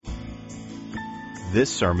This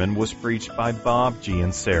sermon was preached by Bob G.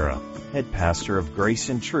 and Sarah, head pastor of Grace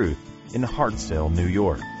and Truth in Hartsdale, New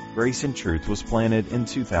York. Grace and Truth was planted in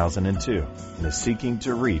 2002 and is seeking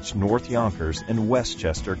to reach North Yonkers and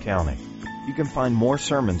Westchester County. You can find more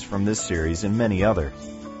sermons from this series and many others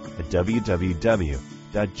at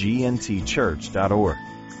www.gntchurch.org.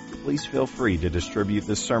 Please feel free to distribute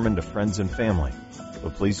this sermon to friends and family,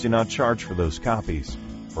 but please do not charge for those copies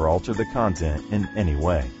or alter the content in any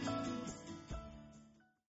way.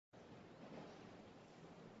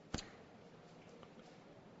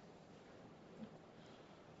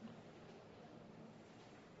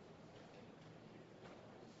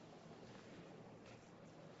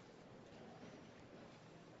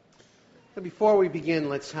 Before we begin,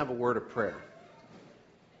 let's have a word of prayer.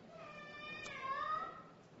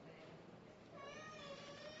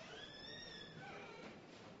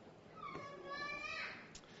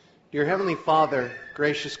 Dear Heavenly Father,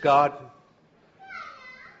 gracious God,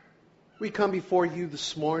 we come before you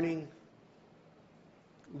this morning,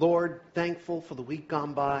 Lord, thankful for the week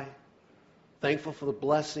gone by, thankful for the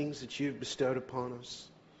blessings that you've bestowed upon us.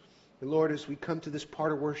 And Lord, as we come to this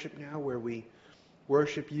part of worship now where we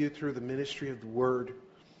worship you through the ministry of the Word,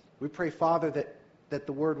 we pray, Father, that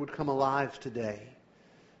the Word would come alive today.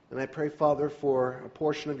 And I pray, Father, for a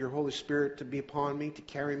portion of your Holy Spirit to be upon me, to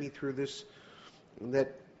carry me through this, and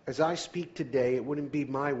that as I speak today, it wouldn't be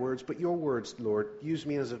my words, but your words, Lord. Use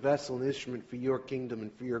me as a vessel and instrument for your kingdom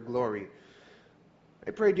and for your glory.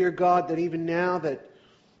 I pray, dear God, that even now that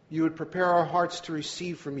you would prepare our hearts to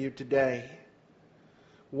receive from you today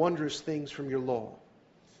wondrous things from your law.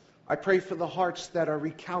 I pray for the hearts that are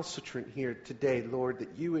recalcitrant here today, Lord,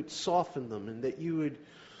 that you would soften them and that you would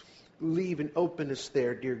leave an openness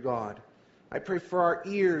there, dear God. I pray for our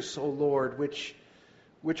ears, O Lord, which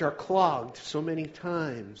are clogged so many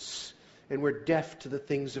times, and we're deaf to the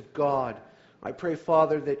things of God. I pray,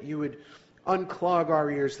 Father, that you would unclog our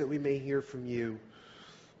ears that we may hear from you,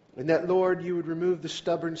 and that, Lord, you would remove the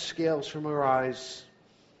stubborn scales from our eyes,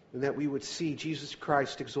 and that we would see Jesus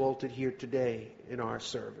Christ exalted here today in our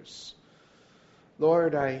service.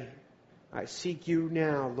 Lord, I seek you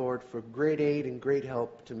now, Lord, for great aid and great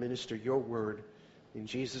help to minister your word. In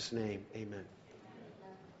Jesus' name, amen.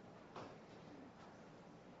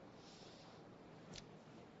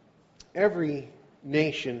 Every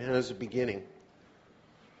nation has a beginning.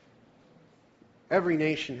 Every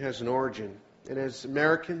nation has an origin. And as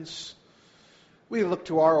Americans, we look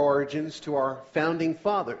to our origins, to our founding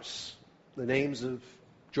fathers. The names of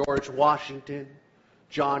George Washington,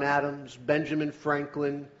 John Adams, Benjamin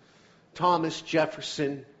Franklin, Thomas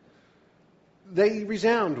Jefferson. They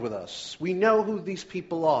resound with us. We know who these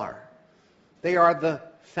people are. They are the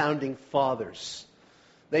founding fathers.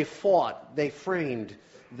 They fought, they framed,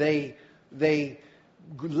 they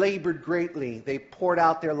labored greatly. They poured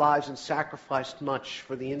out their lives and sacrificed much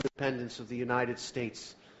for the independence of the United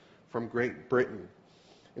States from Great Britain.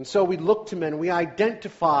 And so we look to men, we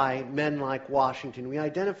identify men like Washington, we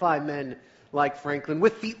identify men like Franklin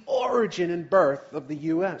with the origin and birth of the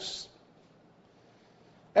U.S.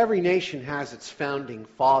 Every nation has its founding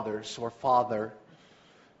fathers or father.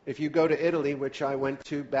 If you go to Italy, which I went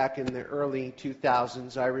to back in the early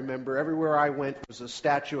 2000s, I remember everywhere I went was a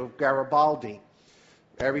statue of Garibaldi.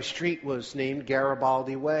 Every street was named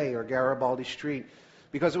Garibaldi Way or Garibaldi Street,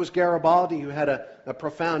 because it was Garibaldi who had a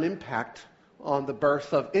profound impact on the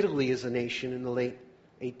birth of Italy as a nation in the late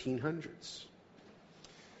 1800s.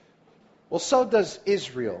 Well, so does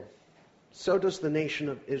Israel. So does the nation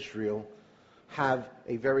of Israel have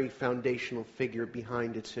a very foundational figure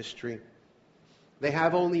behind its history. They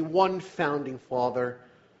have only one founding father,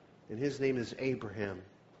 and his name is Abraham.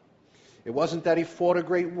 It wasn't that he fought a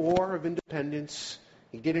great war of independence.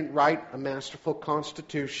 He didn't write a masterful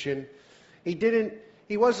constitution.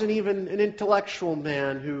 He wasn't even an intellectual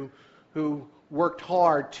man who worked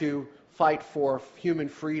hard to fight for human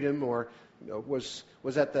freedom or was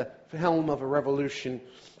at the helm of a revolution.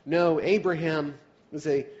 No, Abraham was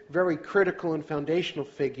a very critical and foundational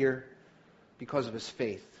figure because of his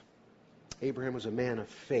faith. Abraham was a man of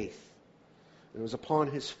faith. And it was upon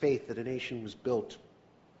his faith that a nation was built.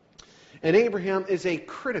 And Abraham is a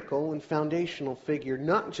critical and foundational figure,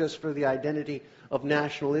 not just for the identity of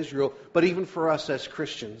national Israel, but even for us as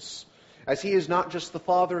Christians. As he is not just the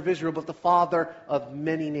father of Israel, but the father of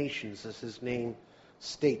many nations, as his name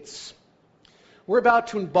states. We're about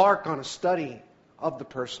to embark on a study of the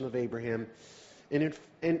person of Abraham. And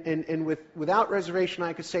without reservation,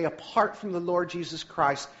 I could say, apart from the Lord Jesus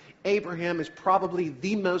Christ, Abraham is probably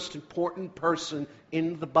the most important person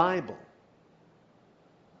in the Bible.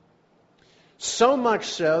 So much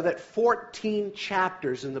so that 14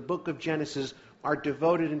 chapters in the book of Genesis are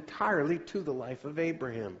devoted entirely to the life of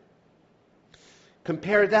Abraham.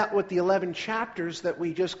 Compare that with the 11 chapters that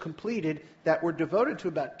we just completed that were devoted to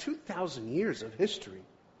about 2,000 years of history.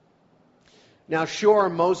 Now, sure,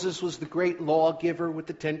 Moses was the great lawgiver with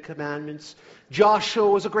the Ten Commandments. Joshua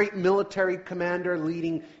was a great military commander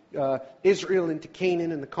leading Israel into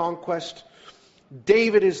Canaan and the conquest.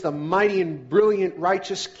 David is the mighty and brilliant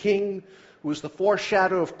righteous king who was the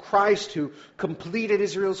foreshadow of Christ, who completed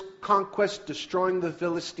Israel's conquest, destroying the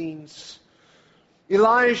Philistines.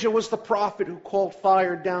 Elijah was the prophet who called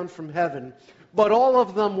fire down from heaven. But all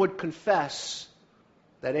of them would confess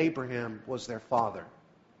that Abraham was their father.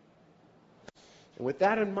 And with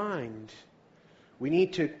that in mind, we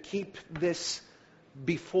need to keep this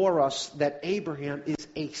before us, that Abraham is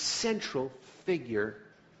a central figure,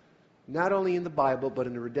 not only in the Bible, but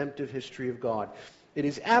in the redemptive history of God. It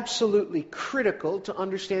is absolutely critical to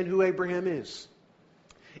understand who Abraham is.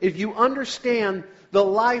 If you understand the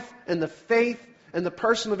life and the faith and the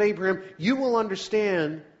person of Abraham, you will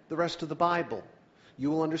understand the rest of the Bible. You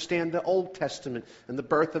will understand the Old Testament and the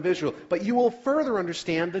birth of Israel. But you will further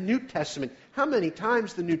understand the New Testament. How many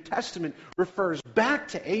times the New Testament refers back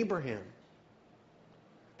to Abraham?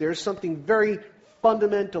 There's something very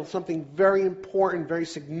fundamental, something very important, very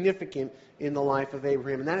significant in the life of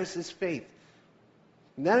Abraham, and that is his faith.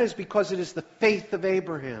 And that is because it is the faith of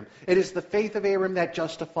Abraham. It is the faith of Abraham that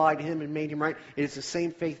justified him and made him right. It is the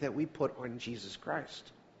same faith that we put on Jesus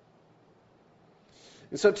Christ.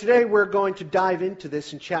 And so today we're going to dive into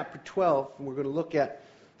this in chapter 12, and we're going to look at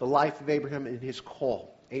the life of Abraham and his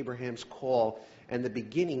call, Abraham's call, and the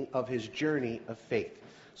beginning of his journey of faith.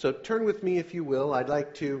 So turn with me, if you will. I'd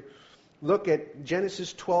like to look at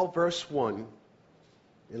Genesis 12, verse 1,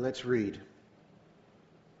 and let's read.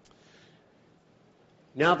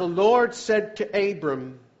 Now the Lord said to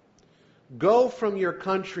Abram, "Go from your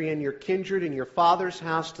country and your kindred and your father's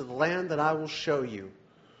house to the land that I will show you.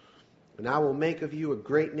 And I will make of you a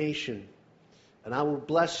great nation, and I will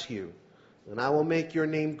bless you, and I will make your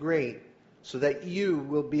name great, so that you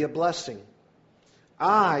will be a blessing.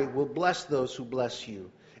 I will bless those who bless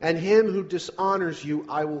you, and him who dishonors you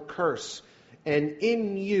I will curse. And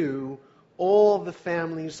in you all the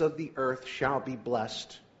families of the earth shall be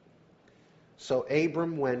blessed." So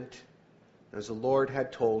Abram went, as the Lord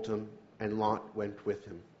had told him, and Lot went with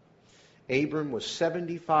him. Abram was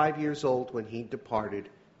 75 years old when he departed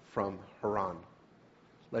from Haran.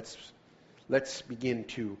 Let's begin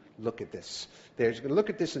to look at this. There's going to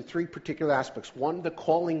look at this in three particular aspects. One, the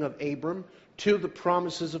calling of Abram. Two, the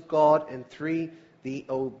promises of God. And three, the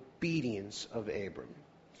obedience of Abram.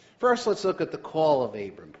 First, let's look at the call of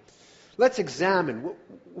Abram. Let's examine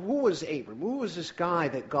who was Abram? Who was this guy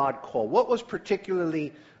that God called? What was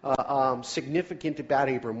particularly significant about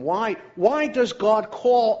Abram? Why does God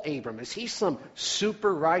call Abram? Is he some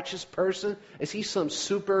super righteous person? Is he some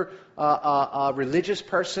super religious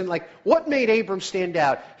person? Like, what made Abram stand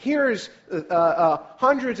out? Here is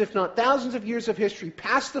hundreds, if not thousands of years of history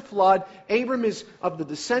past the flood. Abram is of the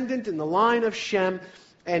descendant in the line of Shem.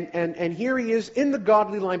 And here he is in the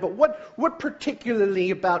godly line. But what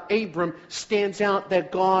particularly about Abram stands out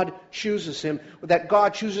that God chooses him, that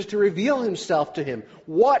God chooses to reveal himself to him?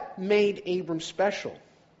 What made Abram special?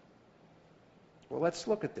 Well, let's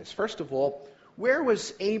look at this. First of all, where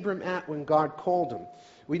was Abram at when God called him?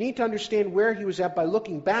 We need to understand where he was at by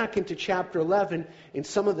looking back into chapter 11 in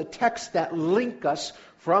some of the texts that link us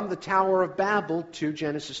from the Tower of Babel to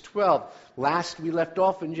Genesis 12. Last we left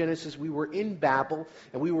off in Genesis, we were in Babel,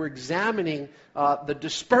 and we were examining the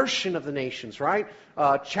dispersion of the nations, right?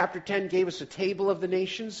 Chapter 10 gave us a table of the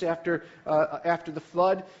nations after the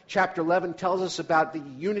flood. Chapter 11 tells us about the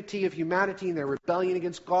unity of humanity and their rebellion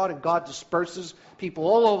against God, and God disperses people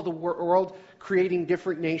all over the world, creating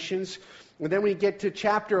different nations. And then when you get to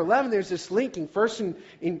chapter 11, there's this linking. First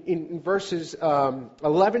in verses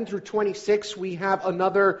 11 through 26, we have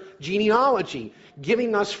another genealogy,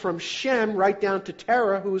 giving us from Shem right down to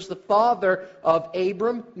Terah, who is the father of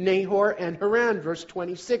Abram, Nahor, and Haran, verse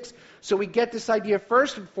 26. So we get this idea,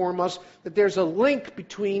 first and foremost, that there's a link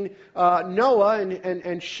between Noah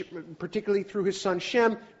and particularly through his son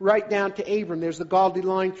Shem, right down to Abram. There's the godly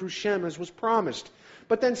line through Shem, as was promised.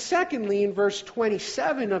 But then secondly, in verse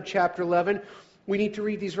 27 of chapter 11, we need to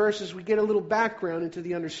read these verses. We get a little background into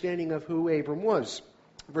the understanding of who Abram was.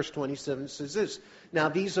 Verse 27 says this: "Now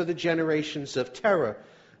these are the generations of Terah."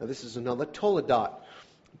 Now this is another Toledot.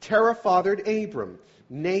 "Terah fathered Abram,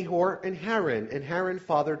 Nahor, and Haran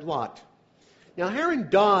fathered Lot. Now Haran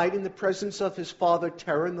died in the presence of his father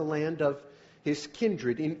Terah in the land of his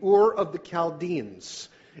kindred, in Ur of the Chaldeans.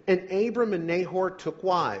 And Abram and Nahor took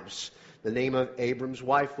wives. The name of Abram's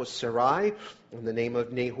wife was Sarai, and the name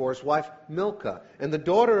of Nahor's wife Milcah, and the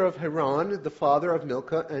daughter of Haran, the father of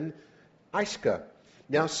Milcah and Iscah.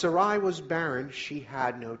 Now Sarai was barren, she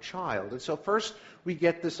had no child. And so first we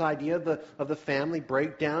get this idea of the family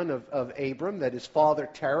breakdown of Abram, that his father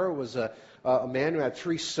Terah was a man who had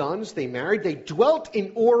 3 sons. They married. They dwelt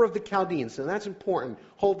in Ur of the Chaldeans. And that's important.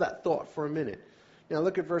 Hold that thought for a minute. Now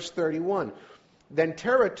look at verse 31. Then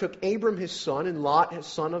Terah took Abram his son, and Lot his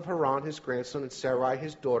son of Haran his grandson, and Sarai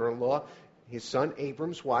his daughter-in-law, his son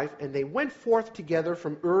Abram's wife, and they went forth together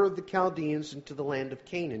from Ur of the Chaldeans into the land of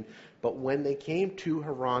Canaan. But when they came to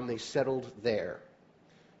Haran, they settled there.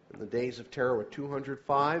 And the days of Terah were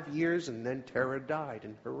 205 years, and then Terah died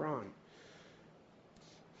in Haran.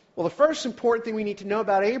 Well, the first important thing we need to know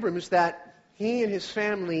about Abram is that he and his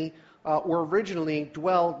family were originally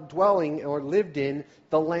dwelling or lived in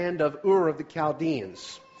the land of Ur of the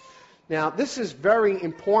Chaldeans. Now, this is very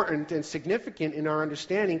important and significant in our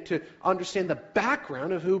understanding to understand the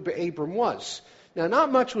background of who Abram was. Now,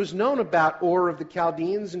 not much was known about Ur of the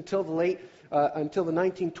Chaldeans until the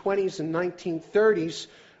 1920s and 1930s,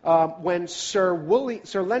 when Sir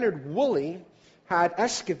Leonard Woolley had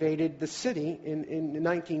excavated the city in the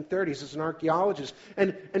 1930s as an archaeologist.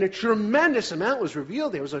 And a tremendous amount was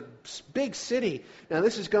revealed. There was a big city. Now,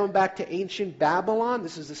 this is going back to ancient Babylon.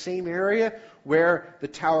 This is the same area where the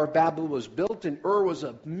Tower of Babel was built, and Ur was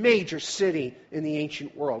a major city in the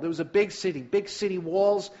ancient world. It was a big city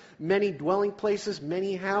walls, many dwelling places,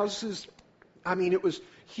 many houses. I mean, it was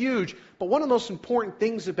huge. But one of the most important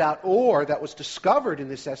things about Ur that was discovered in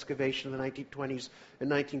this excavation in the 1920s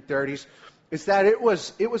and 1930s is that it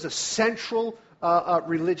was a central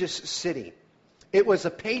religious city. It was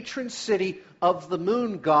a patron city of the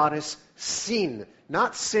moon goddess Sin.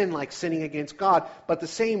 Not sin like sinning against God, but the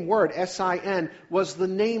same word, S-I-N, was the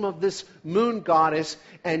name of this moon goddess.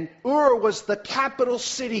 And Ur was the capital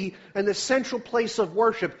city and the central place of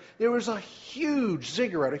worship. There was a huge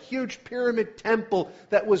ziggurat, a huge pyramid temple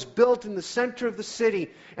that was built in the center of the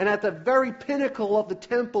city. And at the very pinnacle of the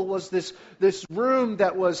temple was this room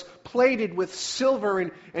that was plated with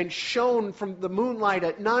silver and shone from the moonlight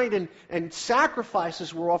at night, and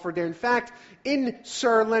sacrifices were offered there. In fact, in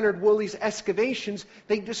Sir Leonard Woolley's excavations,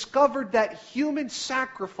 they discovered that human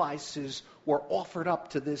sacrifices were offered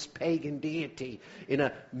up to this pagan deity in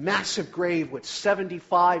a massive grave with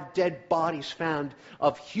 75 dead bodies found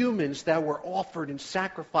of humans that were offered in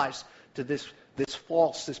sacrifice to this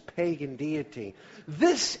pagan deity.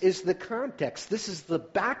 This is the context. This is the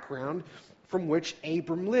background from which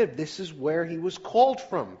Abram lived. This is where he was called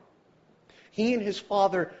from. He and his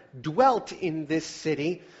father dwelt in this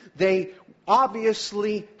city. They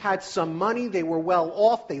obviously had some money. They were well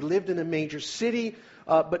off. They lived in a major city.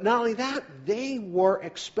 But not only that, they were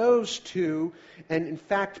exposed to, and in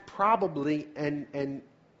fact probably and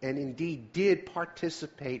indeed did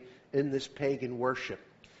participate in this pagan worship.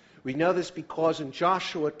 We know this because in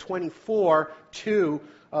Joshua 24:2,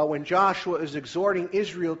 when Joshua is exhorting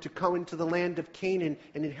Israel to come into the land of Canaan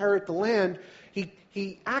and inherit the land,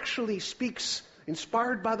 he actually speaks,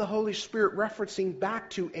 inspired by the Holy Spirit, referencing back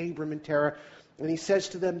to Abram and Terah, and he says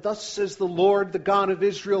to them, "Thus says the Lord, the God of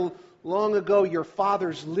Israel, long ago your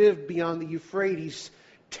fathers lived beyond the Euphrates,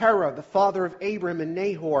 Terah, the father of Abram and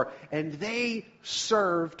Nahor, and they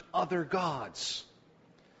served other gods."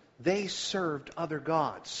 They served other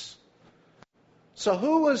gods. So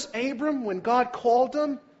who was Abram when God called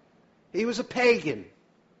him? He was a pagan.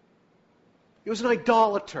 He was an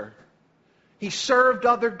idolater. He served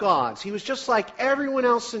other gods. He was just like everyone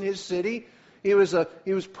else in his city. He was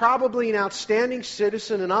probably an outstanding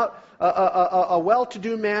citizen, and a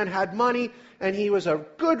well-to-do man, had money, and he was a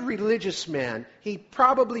good religious man. He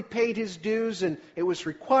probably paid his dues, and it was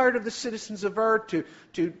required of the citizens of Ur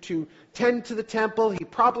to tend to the temple. He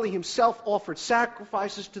probably himself offered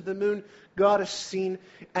sacrifices to the moon goddess Sin,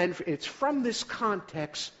 and it's from this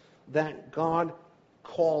context that God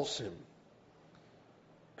calls him.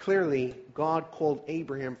 Clearly, God called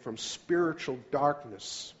Abraham from spiritual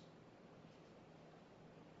darkness.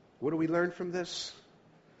 What do we learn from this?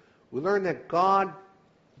 We learn that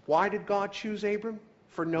why did God choose Abram?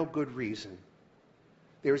 For no good reason.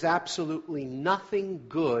 There's absolutely nothing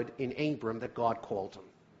good in Abram that God called him.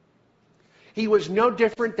 He was no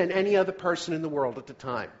different than any other person in the world at the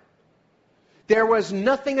time. There was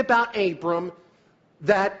nothing about Abram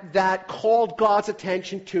that called God's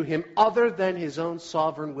attention to him other than his own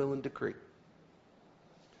sovereign will and decree.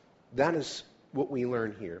 That is what we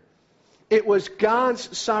learn here. It was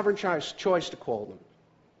God's sovereign choice to call him.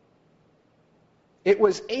 It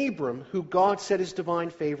was Abram who God set his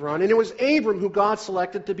divine favor on, and it was Abram who God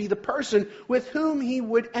selected to be the person with whom he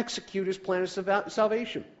would execute his plan of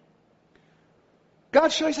salvation.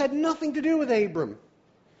 God's choice had nothing to do with Abram.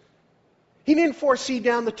 He didn't foresee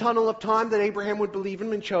down the tunnel of time that Abraham would believe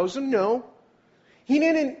him and chose him. No. He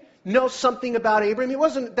didn't know something about Abraham. It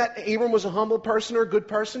wasn't that Abram was a humble person or a good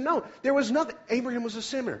person. No. There was nothing. Abraham was a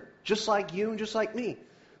sinner, just like you and just like me.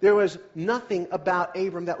 There was nothing about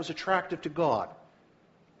Abram that was attractive to God.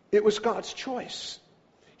 It was God's choice.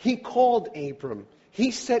 He called Abram.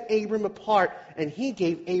 He set Abram apart, and he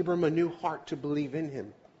gave Abram a new heart to believe in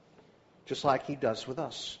him, just like he does with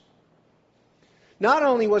us. Not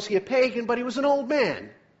only was he a pagan, but he was an old man.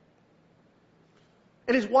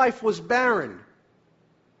 And his wife was barren.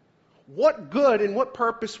 What good and what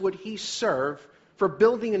purpose would he serve for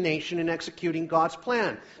building a nation and executing God's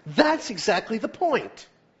plan? That's exactly the point.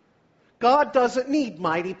 God doesn't need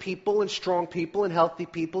mighty people and strong people and healthy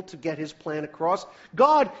people to get his plan across.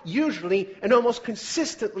 God usually and almost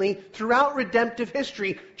consistently throughout redemptive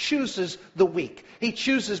history chooses the weak. He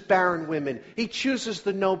chooses barren women. He chooses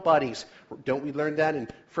the nobodies. Don't we learn that in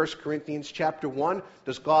 1 Corinthians chapter 1?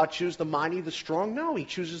 Does God choose the mighty, the strong? No, he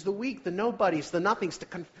chooses the weak, the nobodies, the nothings,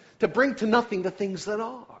 to bring to nothing the things that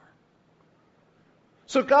are.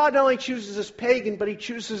 So God not only chooses this pagan, but he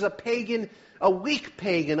chooses a weak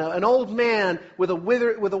pagan, an old man with a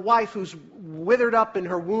wife who's withered up and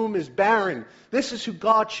her womb is barren. This is who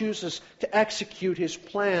God chooses to execute his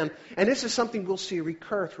plan. And this is something we'll see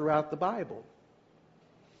recur throughout the Bible.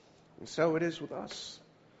 And so it is with us.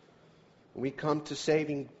 When we come to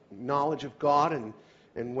saving knowledge of God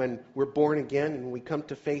and when we're born again and we come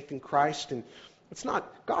to faith in Christ, and it's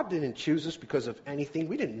not, God didn't choose us because of anything.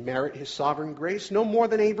 We didn't merit his sovereign grace, no more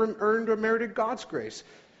than Abram earned or merited God's grace.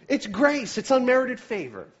 It's grace. It's unmerited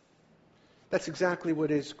favor. That's exactly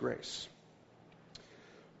what is grace.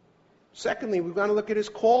 Secondly, we've got to look at his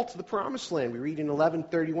call to the promised land. We read in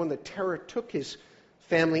 11:31 that Terah took his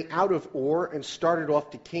family out of Ur and started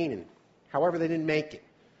off to Canaan. However, they didn't make it.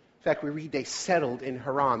 In fact, we read they settled in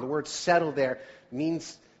Haran. The word settled there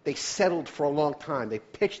means they settled for a long time. They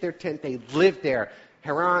pitched their tent. They lived there.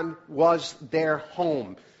 Haran was their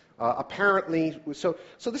home. Apparently, so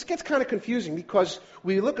this gets kind of confusing because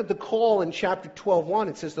we look at the call in chapter 12:1.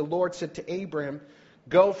 It says, the Lord said to Abram,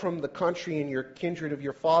 go from the country and your kindred of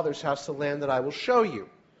your father's house to the land that I will show you.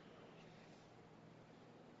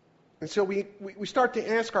 And so we start to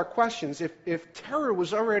ask our questions. If Terah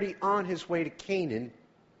was already on his way to Canaan,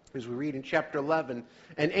 as we read in chapter 11,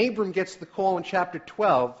 and Abram gets the call in chapter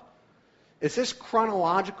 12, is this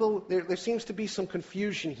chronological? There seems to be some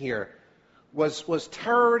confusion here. Was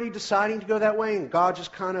Terah already deciding to go that way and God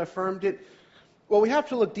just kind of affirmed it? Well, we have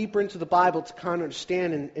to look deeper into the Bible to kind of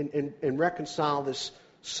understand and reconcile this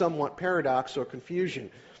somewhat paradox or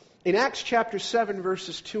confusion. In Acts chapter 7,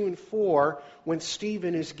 verses 2 and 4, when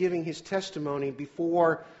Stephen is giving his testimony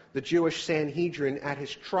before the Jewish Sanhedrin at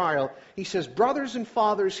his trial, he says, brothers and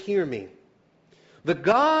fathers, hear me. The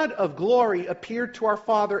God of glory appeared to our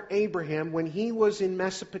father Abraham when he was in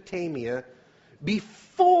Mesopotamia,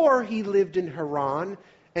 before he lived in Haran,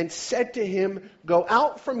 and said to him, go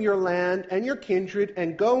out from your land and your kindred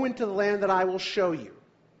and go into the land that I will show you.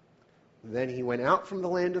 Then he went out from the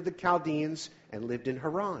land of the Chaldeans and lived in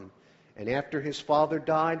Haran. And after his father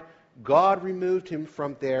died, God removed him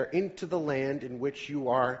from there into the land in which you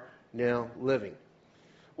are now living.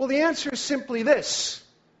 Well, the answer is simply this.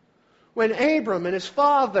 When Abram and his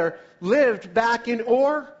father lived back in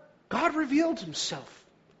Ur, God revealed himself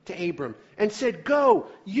to Abram and said, go,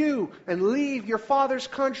 you, and leave your father's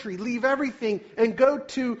country, leave everything, and go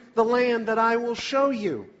to the land that I will show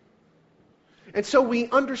you. And so we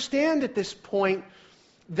understand at this point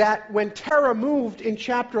that when Terah moved in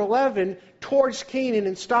chapter 11 towards Canaan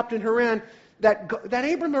and stopped in Haran, that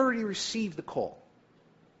Abram already received the call.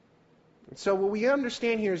 And so what we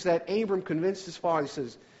understand here is that Abram convinced his father. He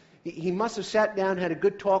says, he must have sat down, had a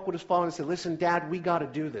good talk with his father and said, listen, Dad, we got to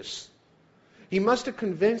do this. He must have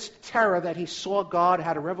convinced Terah that he saw God,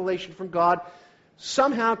 had a revelation from God.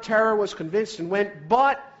 Somehow Terah was convinced and went,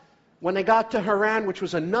 but when they got to Haran, which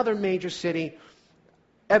was another major city,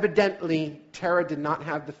 evidently Terah did not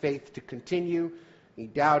have the faith to continue. He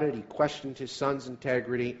doubted, he questioned his son's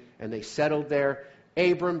integrity, and they settled there.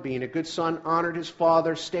 Abram, being a good son, honored his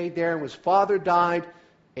father, stayed there, and when his father died,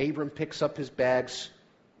 Abram picks up his bags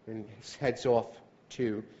and heads off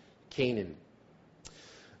to Canaan.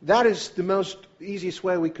 That is the easiest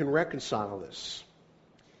way we can reconcile this.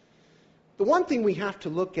 The one thing we have to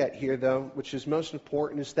look at here, though, which is most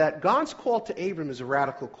important, is that God's call to Abram is a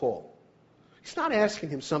radical call. He's not asking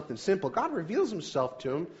him something simple. God reveals himself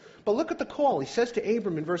to him. But look at the call. He says to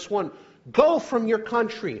Abram in verse 1, "Go from your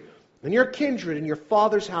country and your kindred and your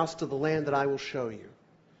father's house to the land that I will show you."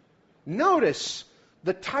 Notice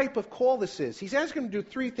the type of call this is. He's asking him to do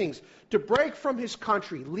three things. To break from his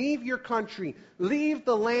country, leave your country, leave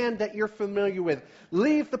the land that you're familiar with,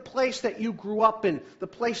 leave the place that you grew up in, the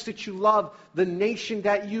place that you love, the nation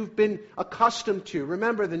that you've been accustomed to.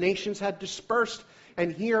 Remember, the nations had dispersed,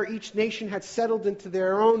 and here each nation had settled into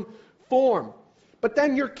their own form. But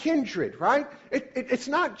then your kindred, right? It's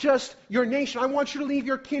not just your nation. I want you to leave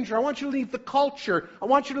your kindred. I want you to leave the culture. I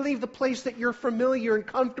want you to leave the place that you're familiar and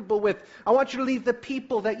comfortable with. I want you to leave the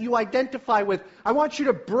people that you identify with. I want you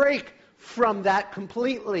to break from that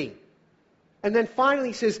completely. And then finally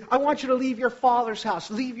he says, I want you to leave your father's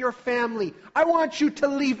house, leave your family. I want you to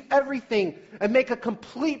leave everything and make a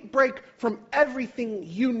complete break from everything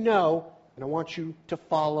you know. And I want you to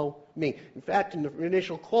follow me. In fact, in the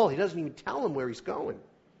initial call, he doesn't even tell him where he's going.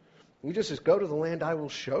 He just says, go to the land I will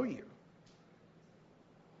show you.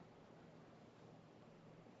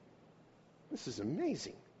 This is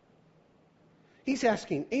amazing. He's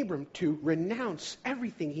asking Abram to renounce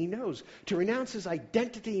everything he knows, to renounce his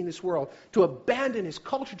identity in this world, to abandon his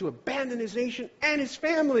culture, to abandon his nation and his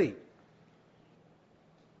family.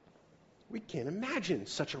 We can't imagine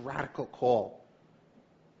such a radical call.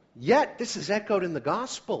 Yet, this is echoed in the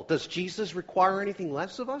gospel. Does Jesus require anything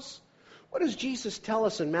less of us? What does Jesus tell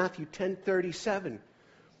us in Matthew 10:37?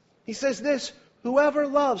 He says this, "Whoever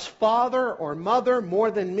loves father or mother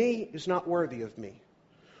more than me is not worthy of me.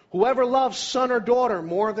 Whoever loves son or daughter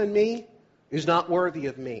more than me is not worthy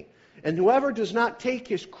of me. And whoever does not take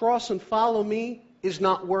his cross and follow me is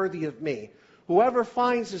not worthy of me. Whoever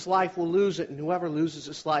finds his life will lose it, and whoever loses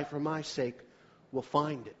his life for my sake will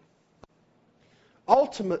find it."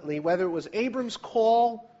 Ultimately, whether it was Abram's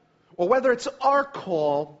call or whether it's our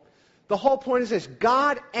call, the whole point is this: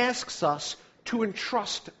 God asks us to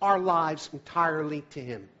entrust our lives entirely to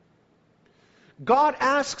Him. God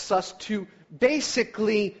asks us to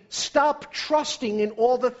basically stop trusting in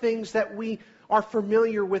all the things that we are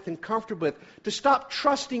familiar with and comfortable with, to stop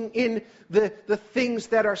trusting in the things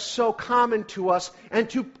that are so common to us, and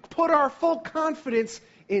to put our full confidence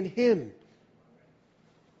in Him.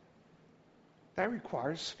 That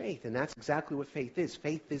requires faith, and that's exactly what faith is.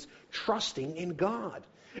 Faith is trusting in God.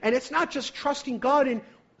 And it's not just trusting God in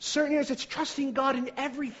certain areas, it's trusting God in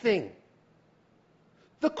everything.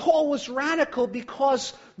 The call was radical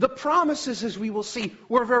because the promises, as we will see,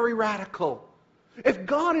 were very radical. If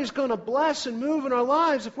God is going to bless and move in our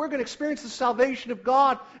lives, if we're going to experience the salvation of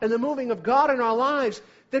God and the moving of God in our lives,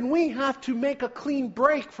 then we have to make a clean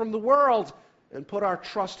break from the world and put our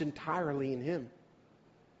trust entirely in Him.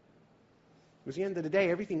 Because at the end of the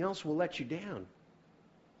day, everything else will let you down.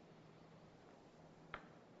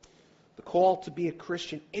 The call to be a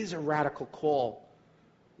Christian is a radical call.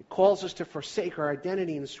 It calls us to forsake our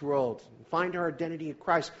identity in this world and find our identity in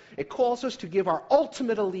Christ. It calls us to give our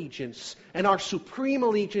ultimate allegiance and our supreme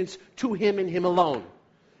allegiance to Him and Him alone.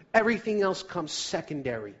 Everything else comes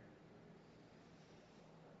secondary.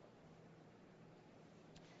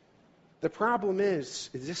 The problem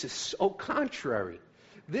is this is so contrary.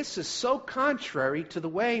 This is so contrary to the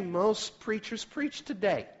way most preachers preach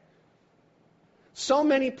today. So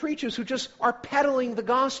many preachers who just are peddling the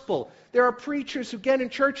gospel. There are preachers who get in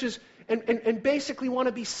churches and basically want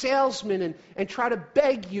to be salesmen and try to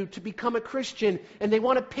beg you to become a Christian, and they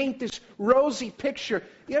want to paint this rosy picture.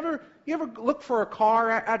 You ever look for a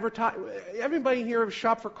car advertise? Everybody here ever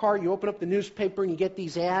shop for a car? You open up the newspaper and you get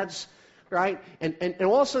these ads, right? And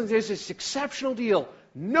all of a sudden there's this exceptional deal.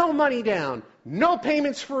 No money down, no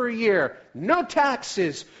payments for a year, no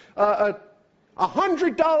taxes,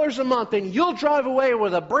 $100 a month, and you'll drive away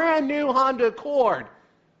with a brand new Honda Accord.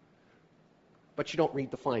 But you don't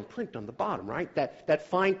read the fine print on the bottom, right? That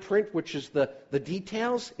fine print, which is the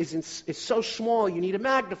details, is so small you need a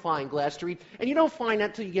magnifying glass to read. And you don't find that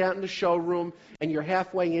until you get out in the showroom and you're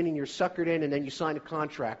halfway in and you're suckered in, and then you sign a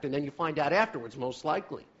contract, and then you find out afterwards, most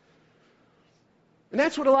likely. And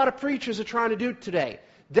that's what a lot of preachers are trying to do today.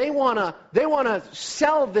 They want to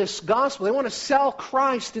sell this gospel. They want to sell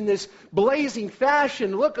Christ in this blazing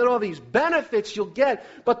fashion. Look at all these benefits you'll get.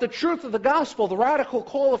 But the truth of the gospel, the radical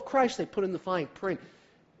call of Christ, they put in the fine print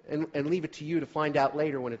and leave it to you to find out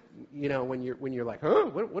later when you're like, huh,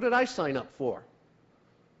 what did I sign up for?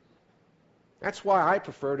 That's why I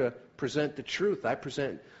prefer to present the truth.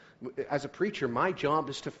 As a preacher, my job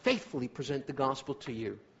is to faithfully present the gospel to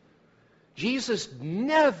you. Jesus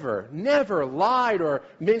never lied or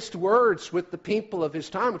minced words with the people of His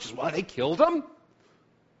time, which is why they killed Him.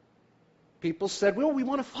 People said, well, we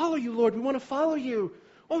want to follow you, Lord. We want to follow you.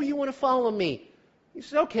 Oh, you want to follow me? He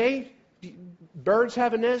said, okay, birds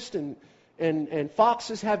have a nest and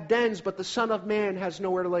foxes have dens, but the Son of Man has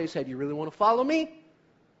nowhere to lay his head. You really want to follow me?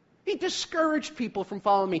 He discouraged people from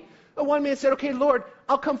following me. One man said, okay, Lord,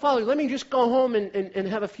 I'll come follow you. Let me just go home and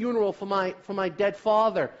have a funeral for my dead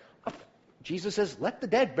father. Jesus says, let the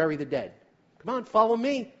dead bury the dead. Come on, follow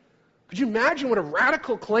me. Could you imagine what a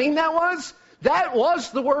radical claim that was? That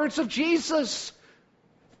was the words of Jesus.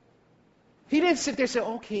 He didn't sit there and say,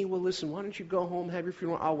 okay, well, listen, why don't you go home, have your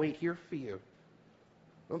funeral, I'll wait here for you.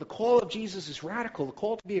 No, the call of Jesus is radical. The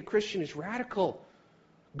call to be a Christian is radical.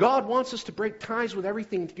 God wants us to break ties with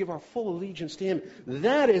everything, to give our full allegiance to Him.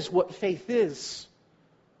 That is what faith is.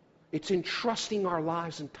 It's entrusting our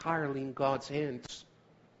lives entirely in God's hands.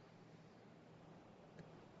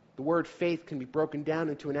 The word faith can be broken down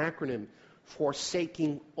into an acronym: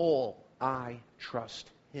 forsaking all, I trust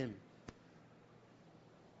Him.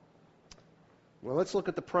 Well, let's look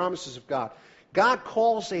at the promises of God. God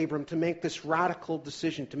calls Abram to make this radical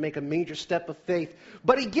decision, to make a major step of faith,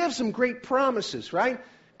 but He gives him great promises, right?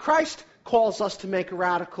 Christ calls us to make a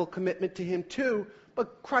radical commitment to Him too,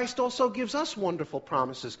 but Christ also gives us wonderful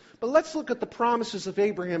promises. But let's look at the promises of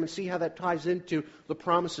Abraham and see how that ties into the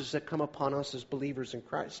promises that come upon us as believers in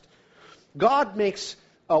Christ. God makes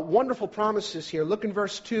wonderful promises here. Look in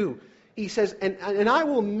verse 2. He says, and I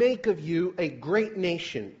will make of you a great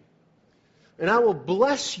nation, and I will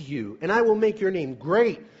bless you, and I will make your name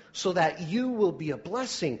great, so that you will be a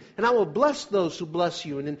blessing. And I will bless those who bless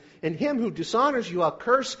you, and him who dishonors you I'll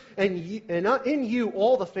curse, and in you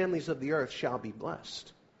all the families of the earth shall be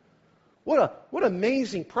blessed. What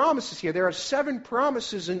amazing promises here. There are 7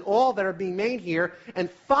 promises in all that are being made here,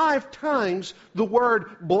 and 5 times the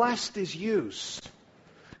word blessed is used.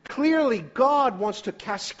 Clearly, God wants to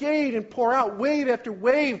cascade and pour out wave after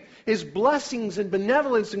wave His blessings and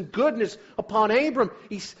benevolence and goodness upon Abram.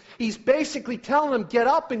 He's basically telling him, get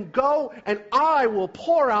up and go, and I will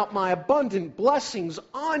pour out my abundant blessings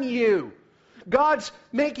on you. God's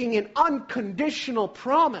making an unconditional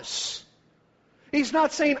promise. He's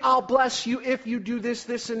not saying, I'll bless you if you do this,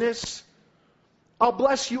 this, and this. I'll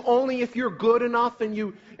bless you only if you're good enough and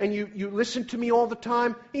you listen to me all the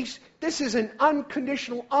time. This is an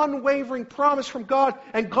unconditional, unwavering promise from God,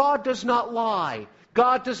 and God does not lie.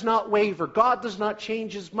 God does not waver. God does not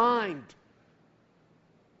change His mind.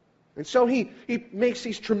 And so He makes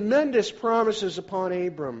these tremendous promises upon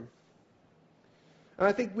Abram. And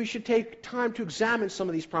I think we should take time to examine some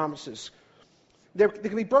of these promises. They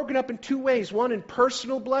can be broken up in 2 ways. One in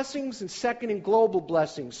personal blessings, and second in global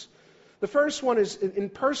blessings. The first one is in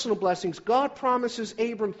personal blessings. God promises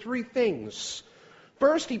Abram 3 things.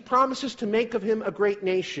 First, He promises to make of him a great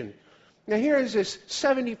nation. Now here is this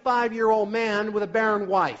 75-year-old man with a barren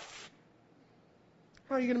wife.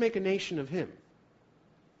 How are you going to make a nation of him?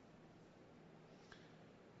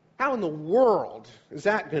 How in the world is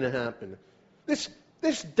that going to happen? This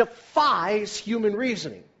defies human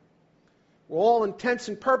reasoning. For all intents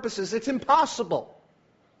and purposes, it's impossible.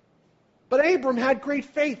 But Abram had great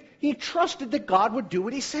faith. He trusted that God would do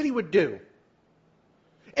what He said He would do.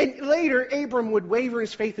 And later, Abram would waver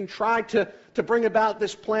his faith and try to bring about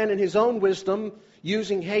this plan in his own wisdom,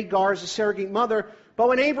 using Hagar as a surrogate mother. But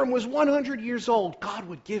when Abram was 100 years old, God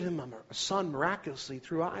would give him a son miraculously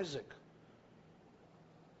through Isaac.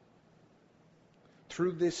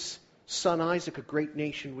 Through this son Isaac, a great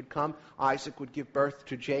nation would come. Isaac would give birth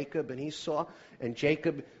to Jacob and Esau, and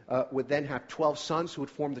Jacob would then have 12 sons who would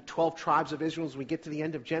form the 12 tribes of Israel. As we get to the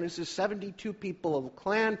end of Genesis, 72 people of the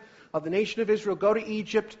clan of the nation of Israel go to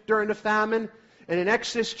Egypt during the famine, and in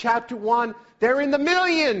Exodus chapter 1, they're in the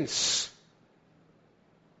millions.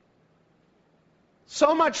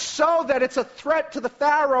 So much so that it's a threat to the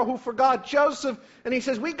Pharaoh who forgot Joseph, and he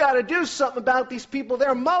says, we got to do something about these people.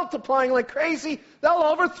 They're multiplying like crazy. They'll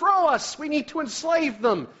overthrow us. We need to enslave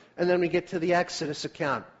them. And then we get to the Exodus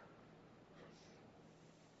account.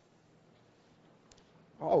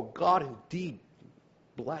 Oh, God indeed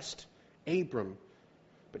blessed Abram.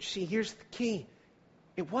 But you see, here's the key.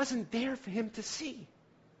 It wasn't there for him to see.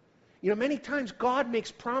 You know, many times God makes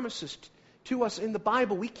promises to us in the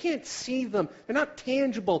Bible. We can't see them. They're not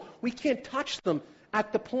tangible. We can't touch them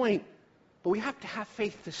at the point. But we have to have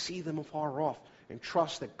faith to see them afar off and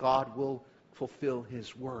trust that God will fulfill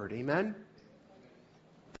His word. Amen?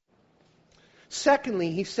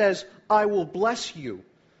 Secondly, He says, I will bless you.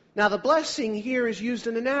 Now, the blessing here is used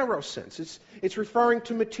in a narrow sense. It's referring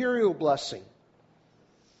to material blessing.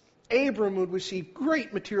 Abram would receive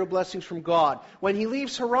great material blessings from God. When he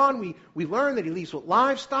leaves Haran, we learn that he leaves with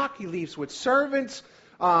livestock, he leaves with servants,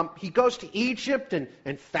 He goes to Egypt,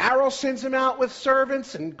 and Pharaoh sends him out with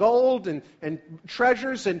servants and gold and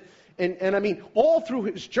treasures. And I mean, all through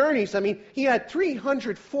his journeys, I mean, he had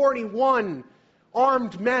 341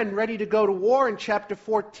 armed men ready to go to war in chapter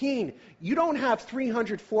 14. You don't have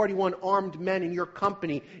 341 armed men in your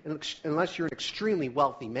company unless you're an extremely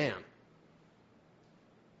wealthy man.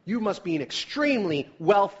 You must be an extremely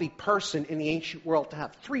wealthy person in the ancient world to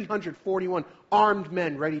have 341 armed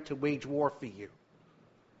men ready to wage war for you.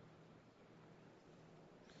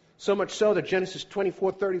 So much so that Genesis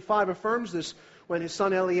 24:35 affirms this when his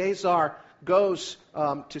son Eleazar goes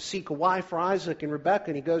to seek a wife for Isaac and Rebekah,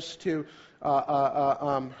 and he goes to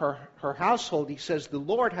her household. He says, "The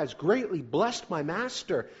Lord has greatly blessed my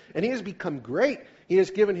master, and he has become great. He has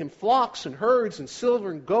given him flocks and herds and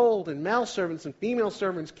silver and gold and male servants and female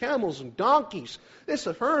servants, camels and donkeys." This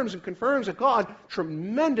affirms and confirms that God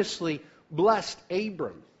tremendously blessed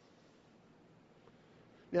Abram.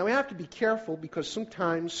 Now we have to be careful because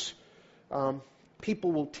sometimes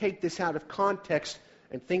people will take this out of context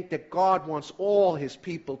and think that God wants all his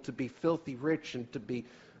people to be filthy rich and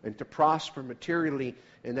to prosper materially,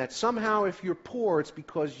 and that somehow if you're poor it's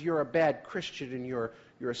because you're a bad Christian and you're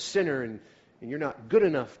a sinner and you're not good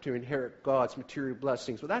enough to inherit God's material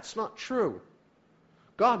blessings. Well, that's not true.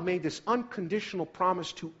 God made this unconditional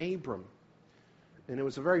promise to Abram, and it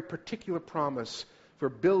was a very particular promise for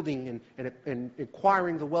building and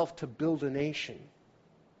acquiring the wealth to build a nation.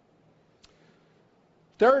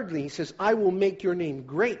 Thirdly, he says, "I will make your name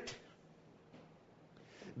great."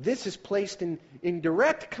 This is placed in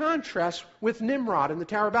direct contrast with Nimrod in the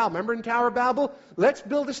Tower of Babel. Remember in Tower of Babel? Let's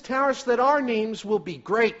build this tower so that our names will be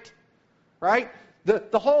great. Right?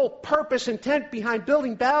 The whole purpose, intent behind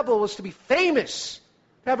building Babel was to be famous,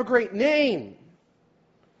 to have a great name.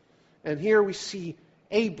 And here we see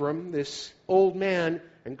Abram, this old man,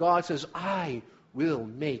 and God says, "I will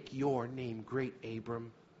make your name great,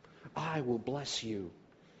 Abram. I will bless you."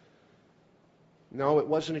 No, it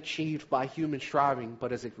wasn't achieved by human striving,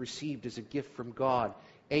 but as it received as a gift from God.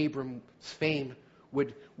 Abram's fame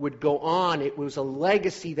would go on. It was a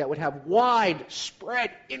legacy that would have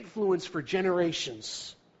widespread influence for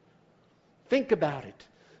generations. Think about it.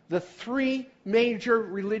 The three major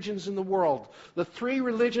religions in the world, the three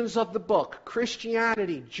religions of the book,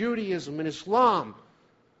 Christianity, Judaism, and Islam,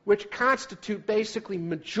 which constitute basically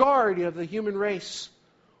majority of the human race,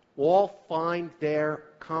 all find their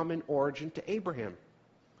common origin to Abraham.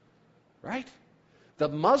 Right? The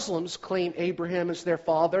Muslims claim Abraham as their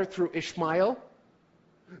father through Ishmael.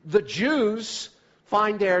 The Jews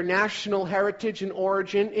find their national heritage and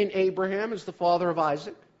origin in Abraham as the father of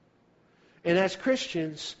Isaac. And as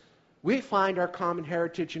Christians, we find our common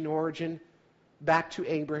heritage and origin back to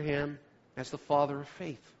Abraham as the father of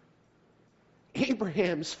faith.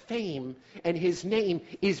 Abraham's fame and his name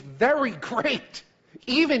is very great.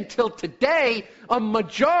 Even till today, a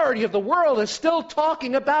majority of the world is still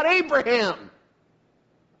talking about Abraham.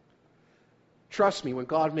 Trust me, when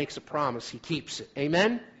God makes a promise, he keeps it.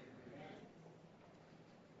 Amen?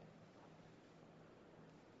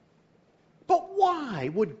 But why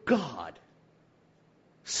would God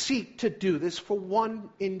seek to do this for one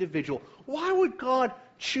individual? Why would God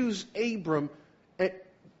choose Abram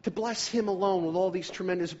to bless him alone with all these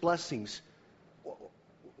tremendous blessings?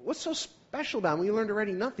 What's so special about him? We learned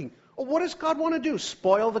already nothing. Well, what does God want to do?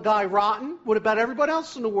 Spoil the guy rotten? What about everybody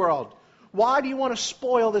else in the world? Why do you want to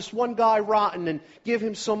spoil this one guy rotten and give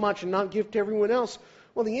him so much and not give to everyone else?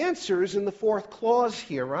 Well, the answer is in the fourth clause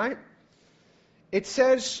here, right? It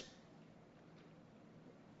says,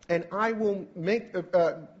 and I will make,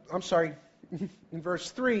 in verse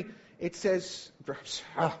 3, it says,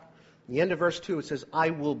 the end of verse 2, it says,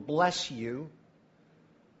 "I will bless you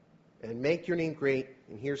and make your name great."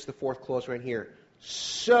 And here's the fourth clause right here.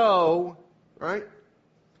 "So," right,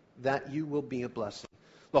 "that you will be a blessing."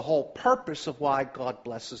 The whole purpose of why God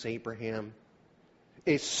blesses Abraham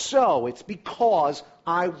is so. It's because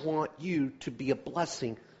I want you to be a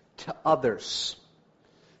blessing to others.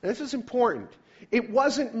 Now, this is important. It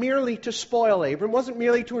wasn't merely to spoil Abram. It wasn't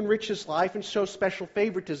merely to enrich his life and show special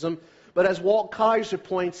favoritism. But as Walt Kaiser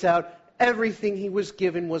points out, everything he was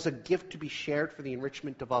given was a gift to be shared for the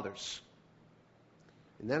enrichment of others.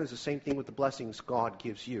 And that is the same thing with the blessings God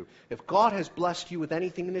gives you. If God has blessed you with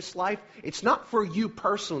anything in this life, it's not for you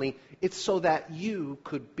personally. It's so that you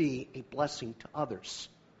could be a blessing to others.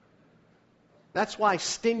 That's why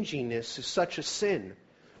stinginess is such a sin.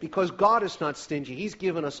 Because God is not stingy. He's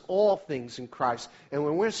given us all things in Christ. And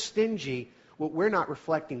when we're stingy, we're not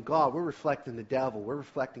reflecting God. We're reflecting the devil. We're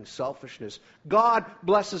reflecting selfishness. God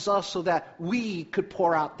blesses us so that we could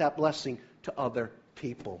pour out that blessing to other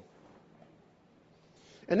people.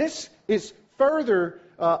 And this is further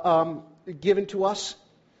given to us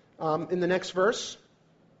in the next verse.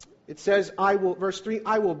 It says, verse 3,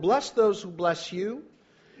 I will bless those who bless you,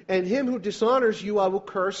 and him who dishonors you I will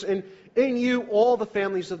curse, and in you all the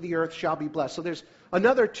families of the earth shall be blessed. So there's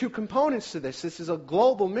another two components to this. This is a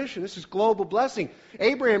global mission. This is global blessing.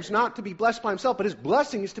 Abraham's not to be blessed by himself, but his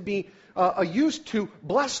blessing is to be used to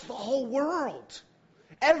bless the whole world.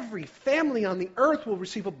 Every family on the earth will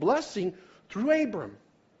receive a blessing through Abram.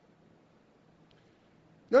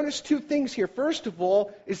 Notice two things here. First of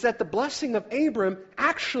all, is that the blessing of Abram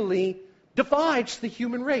actually divides the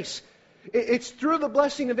human race. It's through the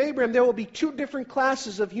blessing of Abraham there will be two different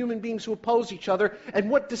classes of human beings who oppose each other, and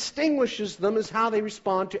what distinguishes them is how they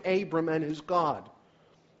respond to Abram and his God.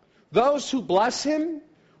 Those who bless him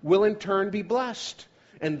will in turn be blessed,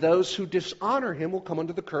 and those who dishonor him will come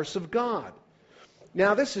under the curse of God.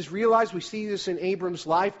 Now this is realized, we see this in Abram's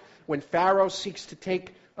life, when Pharaoh seeks to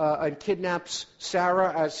take and kidnaps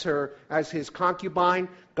Sarah as his concubine.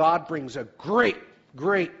 God brings a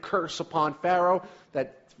great curse upon Pharaoh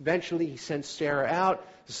that eventually he sends Sarah out.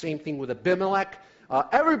 The same thing with Abimelech.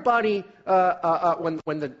 Everybody, when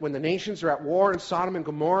the nations are at war in Sodom and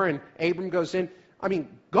Gomorrah and Abram goes in,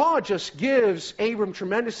 God just gives Abram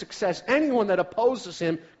tremendous success. Anyone that opposes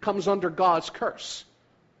him comes under God's curse.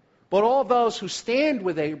 But all those who stand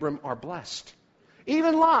with Abram are blessed.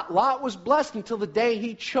 Even Lot. Lot was blessed until the day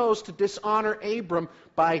he chose to dishonor Abram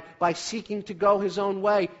by seeking to go his own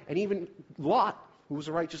way. And even Lot, who was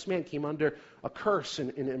a righteous man, came under a curse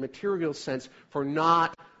in a material sense for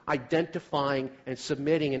not identifying and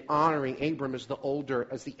submitting and honoring Abram as the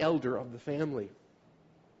elder of the family.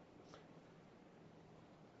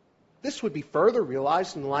 This would be further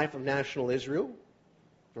realized in the life of national Israel.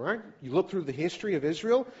 All right? You look through the history of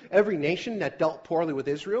Israel, every nation that dealt poorly with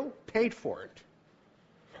Israel paid for it.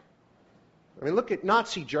 Look at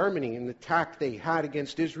Nazi Germany and the attack they had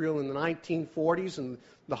against Israel in the 1940s and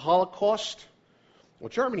the Holocaust. Well,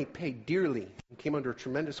 Germany paid dearly and came under a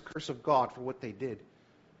tremendous curse of God for what they did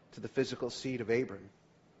to the physical seed of Abram.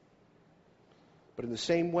 But in the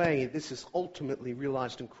same way, this is ultimately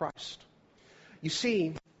realized in Christ. You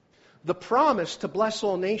see, the promise to bless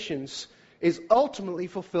all nations is ultimately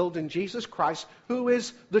fulfilled in Jesus Christ, who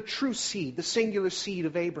is the true seed, the singular seed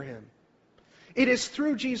of Abraham. It is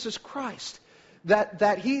through Jesus Christ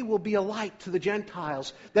that he will be a light to the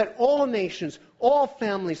Gentiles, that all nations, all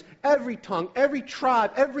families, every tongue, every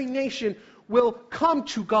tribe, every nation will come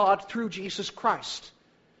to God through Jesus Christ.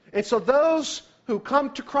 And so those who come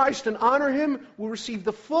to Christ and honor him will receive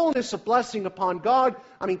the fullness of blessing upon God.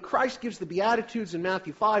 Christ gives the Beatitudes in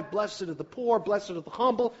Matthew 5, blessed are the poor, blessed are the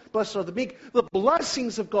humble, blessed are the meek. The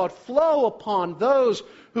blessings of God flow upon those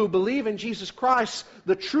who believe in Jesus Christ,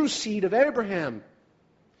 the true seed of Abraham.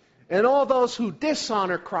 And all those who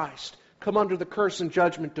dishonor Christ come under the curse and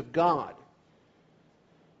judgment of God.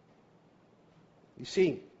 You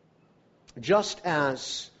see, just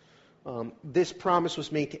as this promise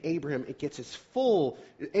was made to Abraham, it gets its full.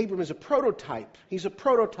 Abraham is a prototype. He's a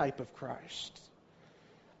prototype of Christ.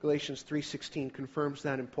 Galatians 3:16 confirms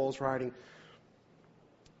that in Paul's writing.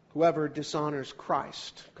 Whoever dishonors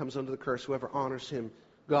Christ comes under the curse. Whoever honors him,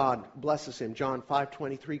 God blesses him. John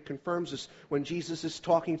 5:23 confirms this. When Jesus is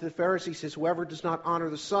talking to the Pharisees, he says, whoever does not honor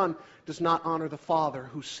the Son does not honor the Father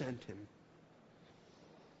who sent him.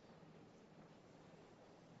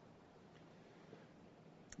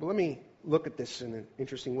 But let me look at this in an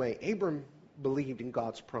interesting way. Abram believed in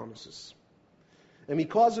God's promises. And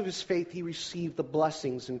because of his faith, he received the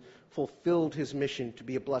blessings and fulfilled his mission to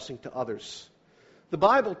be a blessing to others. The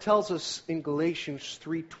Bible tells us in Galatians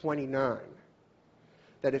 3:29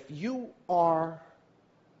 that if you are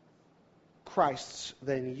Christ's,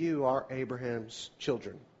 then you are Abraham's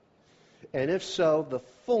children. And if so, the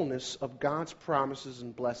fullness of God's promises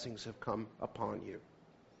and blessings have come upon you.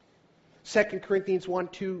 2 Corinthians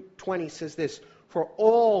 1:20 says this, for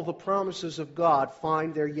all the promises of God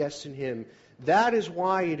find their yes in him. That is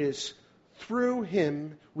why it is through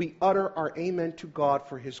him we utter our amen to God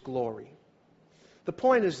for his glory. The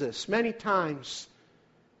point is this, many times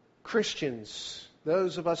Christians,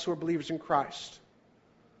 those of us who are believers in Christ,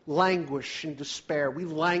 languish in despair. We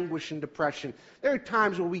languish in depression. There are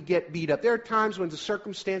times when we get beat up. There are times when the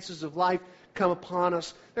circumstances of life come upon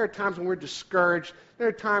us. There are times when we're discouraged. There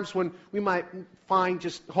are times when we might find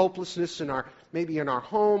just hopelessness maybe in our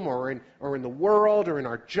home or in the world or in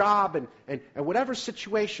our job and whatever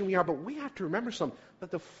situation we are. But we have to remember something,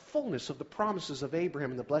 that the fullness of the promises of Abraham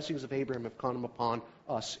and the blessings of Abraham have come upon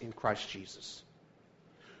us in Christ Jesus.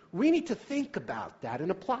 We need to think about that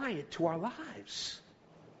and apply it to our lives.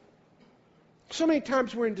 So many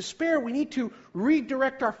times we're in despair, we need to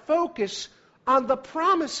redirect our focus on the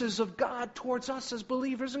promises of God towards us as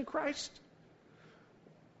believers in Christ.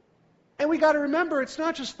 And we got to remember, it's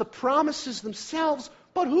not just the promises themselves,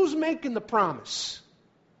 but who's making the promise?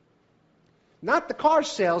 Not the car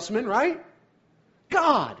salesman, right?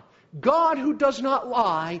 God. God who does not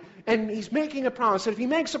lie, and He's making a promise. And if He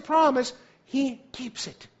makes a promise, He keeps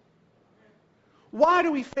it. Why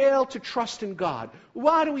do we fail to trust in God?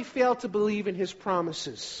 Why do we fail to believe in His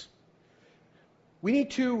promises? We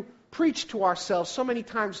need to preach to ourselves so many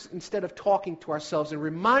times instead of talking to ourselves and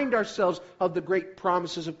remind ourselves of the great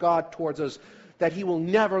promises of God towards us, that He will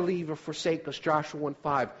never leave or forsake us, Joshua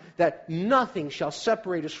 1:5, that nothing shall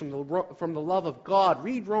separate us from the love of God.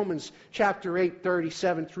 Read Romans chapter 8,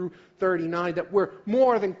 37 through 39, that we're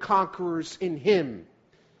more than conquerors in Him.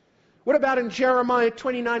 What about in Jeremiah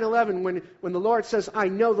 29:11 when the Lord says, I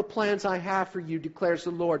know the plans I have for you, declares the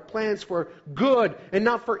Lord, plans for good and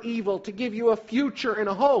not for evil, to give you a future and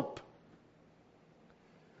a hope.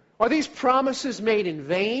 Are these promises made in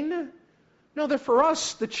vain? No, they're for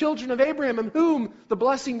us, the children of Abraham, in whom the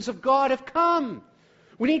blessings of God have come.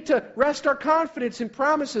 We need to rest our confidence in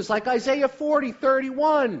promises like Isaiah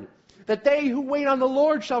 40:31. That they who wait on the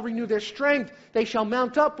Lord shall renew their strength. They shall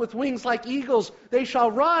mount up with wings like eagles. They shall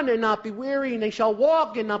run and not be weary, and they shall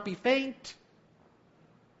walk and not be faint.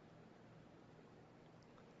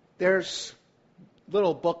 There's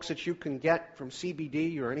little books that you can get from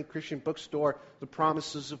CBD or any Christian bookstore, the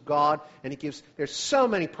promises of God. And there's so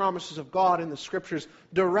many promises of God in the Scriptures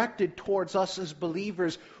directed towards us as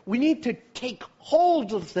believers. We need to take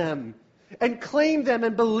hold of them and claim them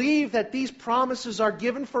and believe that these promises are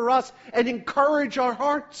given for us and encourage our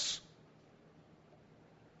hearts.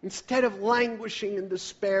 Instead of languishing in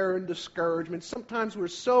despair and discouragement, sometimes we're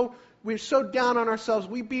so down on ourselves,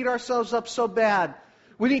 we beat ourselves up so bad.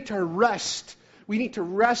 We need to rest. We need to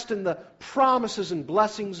rest in the promises and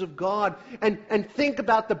blessings of God and think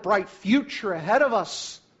about the bright future ahead of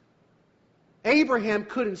us. Abraham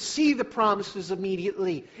couldn't see the promises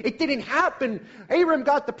immediately. It didn't happen. Abraham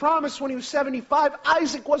got the promise when he was 75.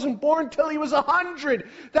 Isaac wasn't born till he was 100.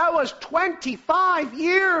 That was 25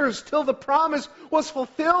 years till the promise was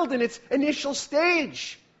fulfilled in its initial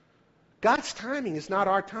stage. God's timing is not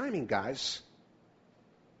our timing, guys.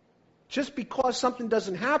 Just because something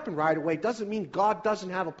doesn't happen right away doesn't mean God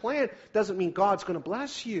doesn't have a plan. Doesn't mean God's going to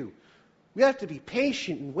bless you. We have to be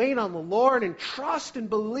patient and wait on the Lord and trust and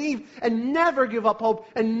believe and never give up hope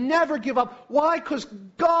and never give up. Why? Because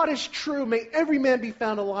God is true. May every man be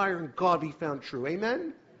found a liar and God be found true.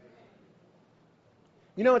 Amen?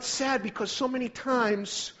 You know, it's sad because so many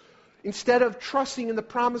times, instead of trusting in the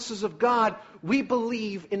promises of God, we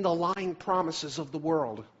believe in the lying promises of the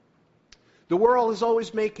world. The world is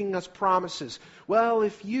always making us promises. Well,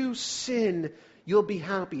 if you sin, you'll be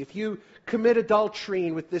happy. If you commit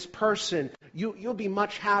adultery with this person, you'll be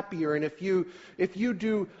much happier. And if you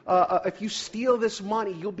steal this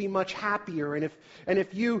money, you'll be much happier. And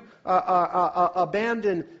if you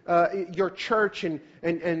abandon your church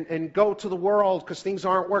and go to the world because things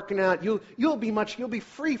aren't working out, you'll be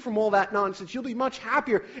free from all that nonsense. You'll be much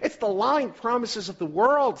happier. It's the lying promises of the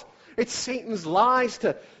world. It's Satan's lies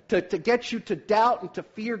to get you to doubt and to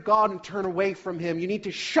fear God and turn away from Him. You need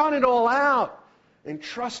to shun it all out and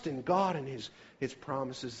trust in God and His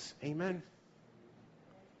promises. Amen.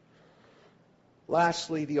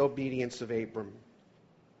 Lastly, the obedience of Abram.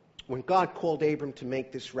 When God called Abram to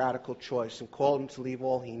make this radical choice and called him to leave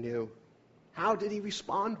all he knew, how did he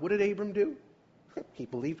respond? What did Abram do? He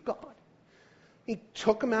believed God. He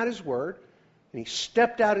took him at His word, and he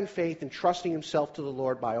stepped out in faith and trusting himself to the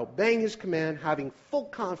Lord by obeying His command, having full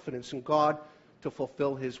confidence in God to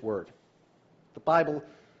fulfill His word. The Bible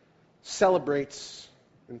celebrates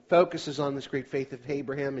and focuses on this great faith of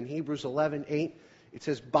Abraham. In Hebrews 11:8, it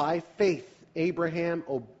says, by faith Abraham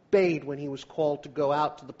obeyed when he was called to go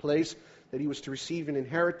out to the place that he was to receive an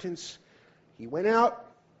inheritance. He went out,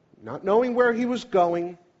 not knowing where he was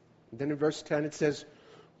going. And then in verse 10 it says,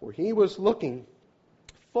 for he was looking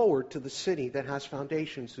forward to the city that has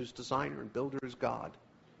foundations, whose designer and builder is God.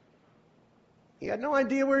 He had no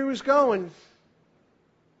idea where he was going,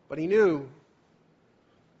 but he knew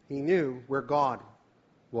where God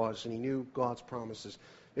was, and he knew God's promises.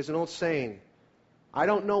 There's an old saying, I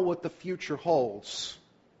don't know what the future holds,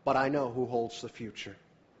 but I know who holds the future.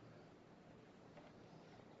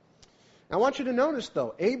 I want you to notice,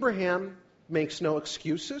 though, Abraham makes no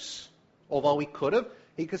excuses, although he could have.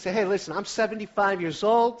 He could say, hey, listen, I'm 75 years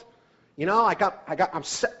old. You know, I got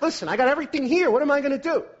everything here. What am I going to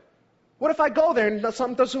do? What if I go there and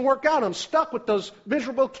something doesn't work out? I'm stuck with those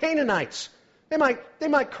miserable Canaanites. They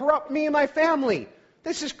might corrupt me and my family.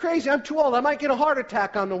 This is crazy. I'm too old. I might get a heart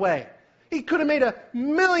attack on the way. He could have made a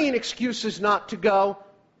million excuses not to go.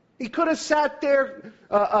 He could have sat there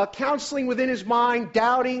counseling within his mind,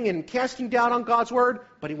 doubting and casting doubt on God's word,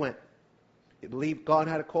 but he went. He believed God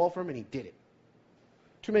had a call for him, and he did it.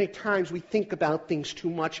 Too many times we think about things too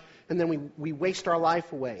much, and then we waste our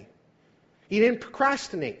life away. He didn't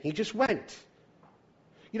procrastinate. He just went.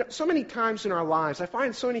 You know, so many times in our lives, I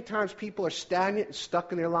find so many times people are stagnant and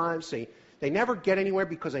stuck in their lives. They never get anywhere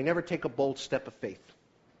because they never take a bold step of faith.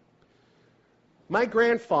 My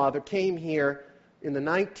grandfather came here in the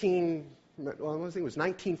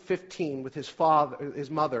 1915 with his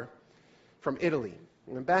mother from Italy.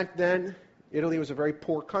 And back then, Italy was a very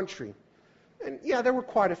poor country. And yeah, there were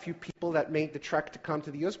quite a few people that made the trek to come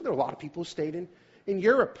to the U.S., but there were a lot of people who stayed in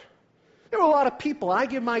Europe. There were a lot of people. I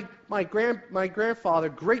give my grandfather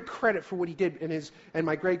great credit for what he did and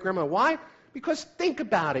my great-grandma. Why? Because think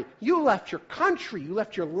about it. You left your country, you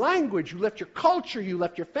left your language, you left your culture, you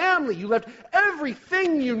left your family, you left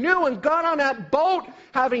everything you knew and got on that boat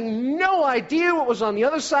having no idea what was on the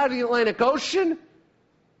other side of the Atlantic Ocean.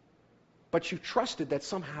 But you trusted that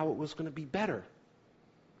somehow it was going to be better.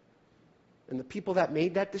 And the people that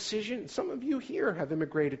made that decision, some of you here have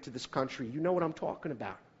immigrated to this country. You know what I'm talking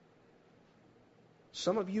about.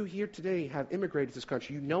 Some of you here today have immigrated to this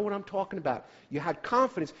country. You know what I'm talking about. You had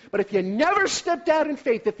confidence. But if you never stepped out in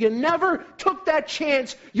faith, if you never took that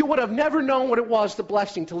chance, you would have never known what it was, the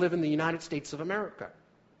blessing to live in the United States of America.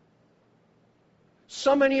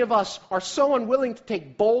 So many of us are so unwilling to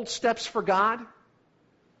take bold steps for God,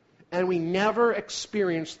 and we never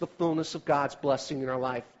experience the fullness of God's blessing in our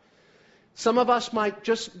life. Some of us might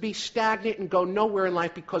just be stagnant and go nowhere in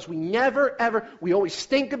life because we never, ever, we always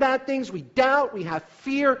think about things, we doubt, we have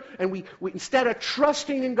fear, and we instead of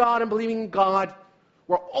trusting in God and believing in God,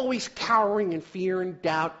 we're always cowering in fear and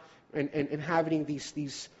doubt and having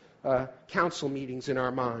these council meetings in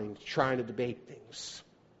our mind, trying to debate things.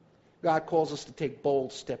 God calls us to take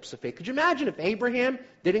bold steps of faith. Could you imagine if Abraham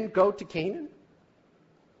didn't go to Canaan?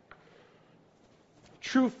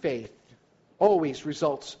 True faith always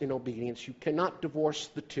results in obedience. You cannot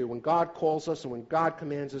divorce the two. When God calls us and when God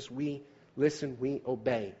commands us, we listen, we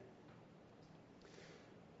obey.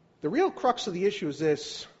 The real crux of the issue is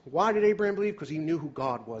this. Why did Abraham believe? Because he knew who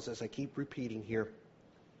God was, as I keep repeating here.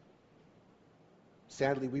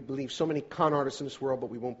 Sadly, we believe so many con artists in this world,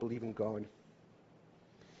 but we won't believe in God.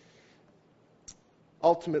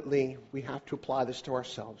 Ultimately, we have to apply this to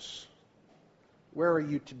ourselves. Where are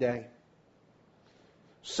you today?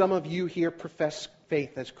 Some of you here profess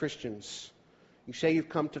faith as Christians. You say you've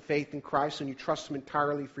come to faith in Christ and you trust Him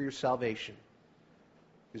entirely for your salvation.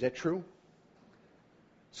 Is that true?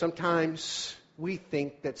 Sometimes we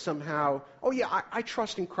think that somehow, oh yeah, I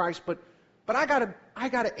trust in Christ, but I gotta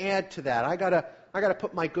add to that. I gotta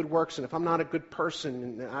put my good works in. If I'm not a good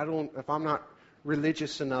person, and if I'm not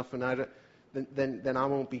religious enough, and then I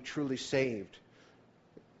won't be truly saved.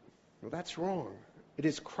 Well, that's wrong. It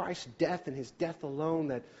is Christ's death and His death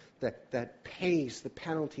alone that pays the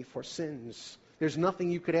penalty for sins. There's nothing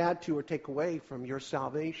you could add to or take away from your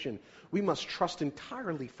salvation. We must trust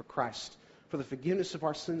entirely for Christ, for the forgiveness of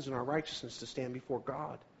our sins and our righteousness to stand before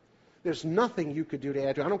God. There's nothing you could do to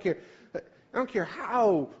add to it. I don't care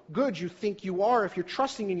how good you think you are. If you're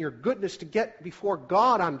trusting in your goodness to get before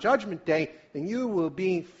God on Judgment Day, then you will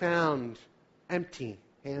be found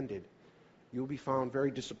empty-handed. You will be found very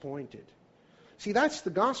disappointed. See, that's the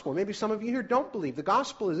gospel. Maybe some of you here don't believe. The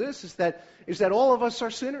gospel is this, is that all of us are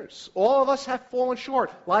sinners. All of us have fallen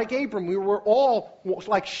short. Like Abram, we were all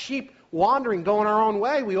like sheep wandering, going our own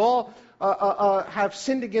way. We all have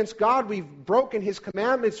sinned against God. We've broken His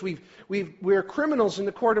commandments. We're criminals in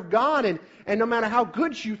the court of God. And no matter how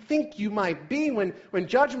good you think you might be, when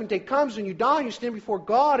Judgment Day comes and you die, you stand before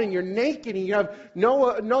God and you're naked and you have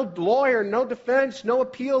no lawyer, no defense, no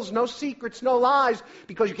appeals, no secrets, no lies,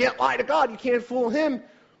 because you can't lie to God. You can't fool Him.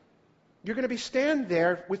 You're going to be stand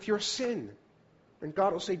there with your sin. And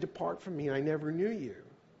God will say, "Depart from me, I never knew you."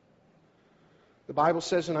 The Bible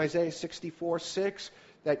says in Isaiah 64:6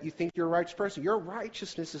 that you think you're a righteous person. Your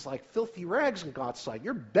righteousness is like filthy rags in God's sight.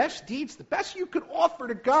 Your best deeds, the best you could offer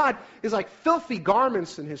to God, is like filthy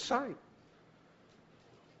garments in His sight.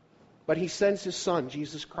 But He sends His Son,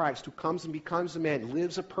 Jesus Christ, who comes and becomes a man,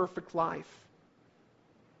 lives a perfect life,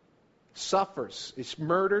 suffers, is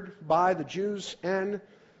murdered by the Jews and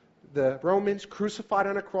the Romans, crucified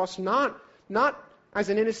on a cross, not as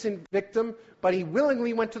an innocent victim, but He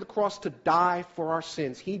willingly went to the cross to die for our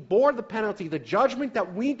sins. He bore the penalty, the judgment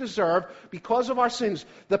that we deserve because of our sins.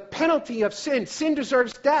 The penalty of sin. Sin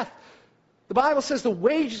deserves death. The Bible says the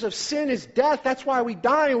wages of sin is death. That's why we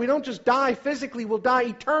die. And we don't just die physically. We'll die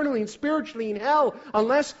eternally and spiritually in hell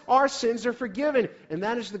unless our sins are forgiven. And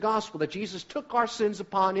that is the gospel, that Jesus took our sins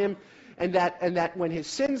upon Him, and that when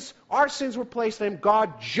our sins were placed on Him,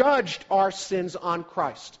 God judged our sins on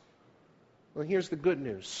Christ. Well, here's the good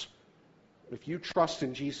news. If you trust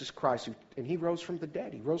in Jesus Christ, and He rose from the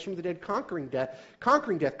dead. He rose from the dead conquering death,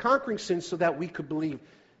 conquering sin so that we could believe.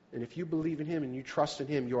 And if you believe in Him and you trust in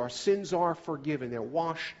Him, your sins are forgiven. They're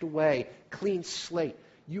washed away. Clean slate.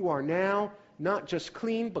 You are now not just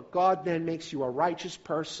clean, but God then makes you a righteous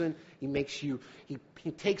person.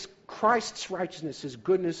 He takes Christ's righteousness, His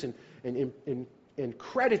goodness, and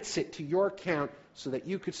credits it to your account so that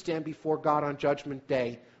you could stand before God on Judgment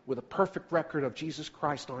Day with a perfect record of Jesus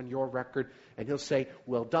Christ on your record. And He'll say,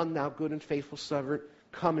 "Well done, thou good and faithful servant.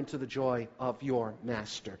 Come into the joy of your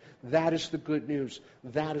master." That is the good news.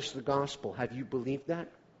 That is the gospel. Have you believed that?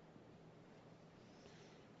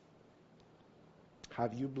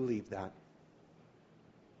 Have you believed that?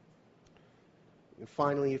 And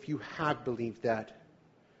finally, if you have believed that,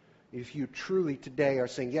 if you truly today are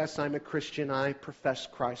saying, "Yes, I'm a Christian, I profess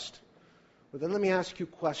Christ," well, then let me ask you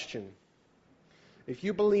a question. If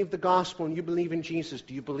you believe the gospel and you believe in Jesus,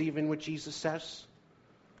 do you believe in what Jesus says?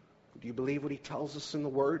 Do you believe what He tells us in the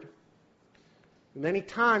Word? Many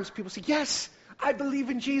times people say, "Yes, I believe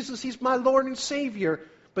in Jesus. He's my Lord and Savior."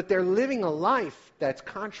 But they're living a life that's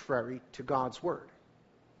contrary to God's Word.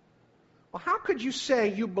 Well, how could you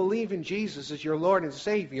say you believe in Jesus as your Lord and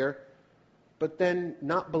Savior, but then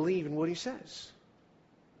not believe in what He says?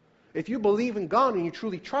 If you believe in God and you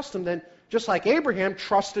truly trust Him, then just like Abraham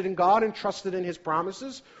trusted in God and trusted in His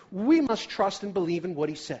promises, we must trust and believe in what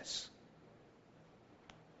He says.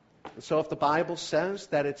 And so if the Bible says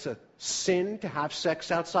that it's a sin to have sex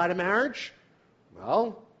outside of marriage,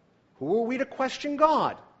 well, who are we to question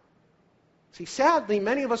God? See, sadly,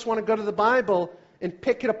 many of us want to go to the Bible and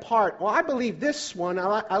pick it apart. Well, I believe this one.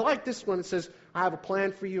 I like this one that says, "I have a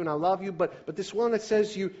plan for you and I love you." But this one that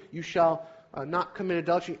says you shall not commit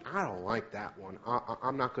adultery, I don't like that one.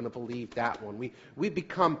 I'm not going to believe that one. We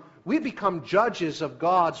become judges of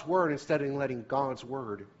God's Word instead of letting God's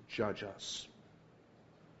Word judge us.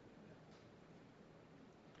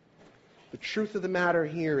 The truth of the matter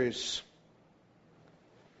here is,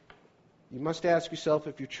 you must ask yourself,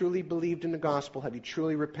 if you truly believed in the gospel, have you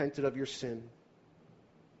truly repented of your sin?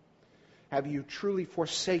 Have you truly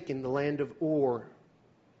forsaken the land of Ur?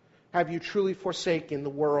 Have you truly forsaken the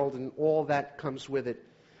world and all that comes with it?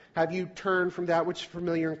 Have you turned from that which is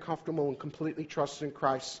familiar and comfortable and completely trusted in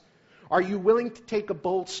Christ? Are you willing to take a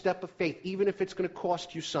bold step of faith, even if it's going to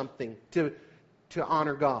cost you something, to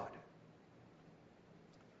honor God?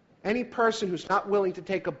 Any person who's not willing to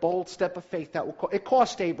take a bold step of faith, it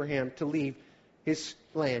cost Abraham to leave his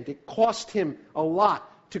land. It cost him a lot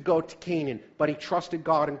to go to Canaan, but he trusted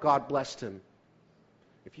God and God blessed him.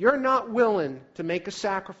 If you're not willing to make a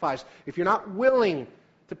sacrifice, if you're not willing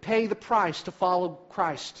to pay the price to follow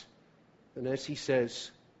Christ, then as he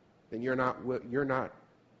says, then you're not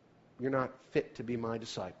fit to be my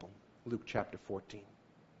disciple. Luke chapter 14.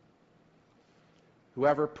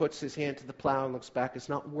 Whoever puts his hand to the plow and looks back is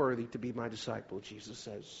not worthy to be my disciple, Jesus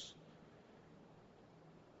says.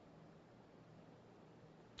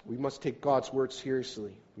 We must take God's word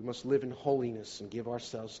seriously. We must live in holiness and give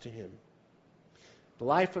ourselves to Him. The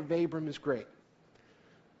life of Abram is great.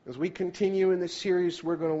 As we continue in this series,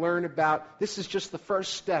 we're going to learn about, this is just the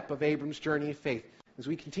first step of Abram's journey of faith. As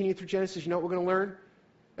we continue through Genesis, you know what we're going to learn?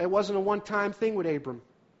 It wasn't a one-time thing with Abram.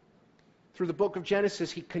 Through the book of Genesis,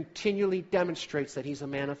 he continually demonstrates that he's a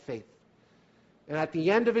man of faith. And at the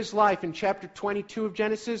end of his life, in chapter 22 of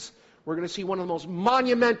Genesis, we're going to see one of the most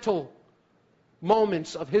monumental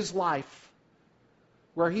moments of his life,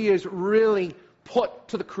 where he is really put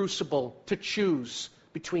to the crucible to choose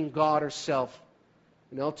between God or self.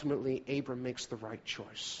 And ultimately, Abram makes the right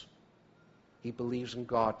choice. He believes in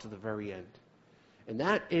God to the very end. And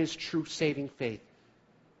that is true saving faith.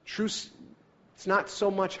 It's not so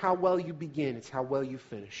much how well you begin, it's how well you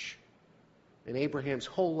finish. And Abraham's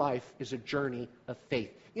whole life is a journey of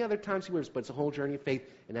faith. Yeah, there are times he wears, but it's a whole journey of faith,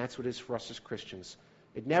 and that's what it is for us as Christians.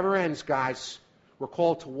 It never ends, guys. We're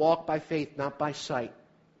called to walk by faith, not by sight.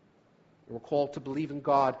 And we're called to believe in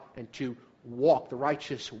God and to walk. The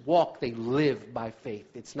righteous walk, they live by faith.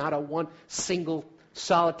 It's not a one single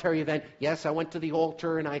solitary event. Yes, I went to the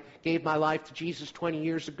altar and I gave my life to Jesus 20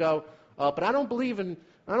 years ago, but I don't believe in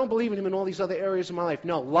Him in all these other areas of my life.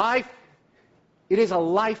 No, it is a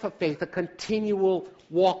life of faith, a continual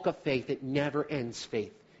walk of faith. It never ends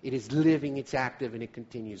faith. It is living, it's active, and it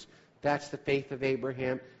continues. That's the faith of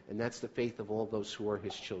Abraham, and that's the faith of all those who are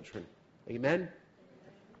his children. Amen?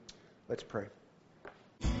 Let's pray.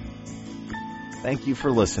 Thank you for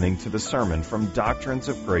listening to the sermon from Doctrines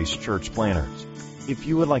of Grace Church Planners. If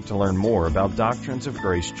you would like to learn more about Doctrines of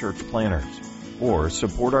Grace Church Planners or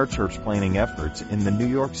support our church planning efforts in the New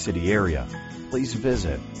York City area, please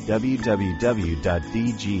visit www.dg-cp.org.